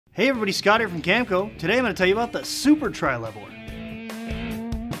Hey everybody, Scott here from Camco. Today I'm going to tell you about the Super Tri-Leveler.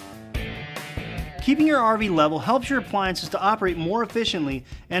 Keeping your RV level helps your appliances to operate more efficiently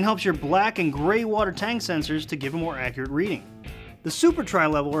and helps your black and gray water tank sensors to give a more accurate reading. The Super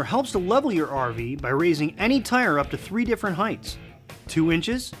Tri-Leveler helps to level your RV by raising any tire up to 3 different heights: 2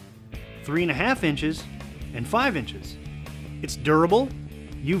 inches, 3.5 inches, and 5 inches. It's durable,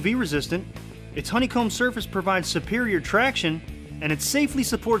 UV resistant, its honeycomb surface provides superior traction, and it safely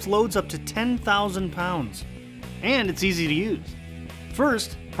supports loads up to 10,000 pounds. And it's easy to use.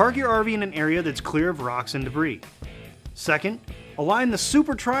 First, park your RV in an area that's clear of rocks and debris. Second, align the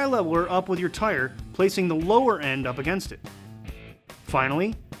Super Tri-Leveler up with your tire, placing the lower end up against it.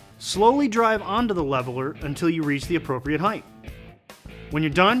 Finally, slowly drive onto the leveler until you reach the appropriate height. When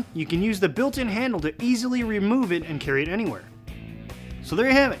you're done, you can use the built-in handle to easily remove it and carry it anywhere. So there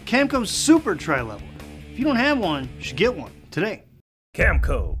you have it, Camco's Super Tri-Leveler. If you don't have one, you should get one today.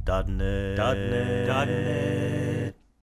 Camco.net.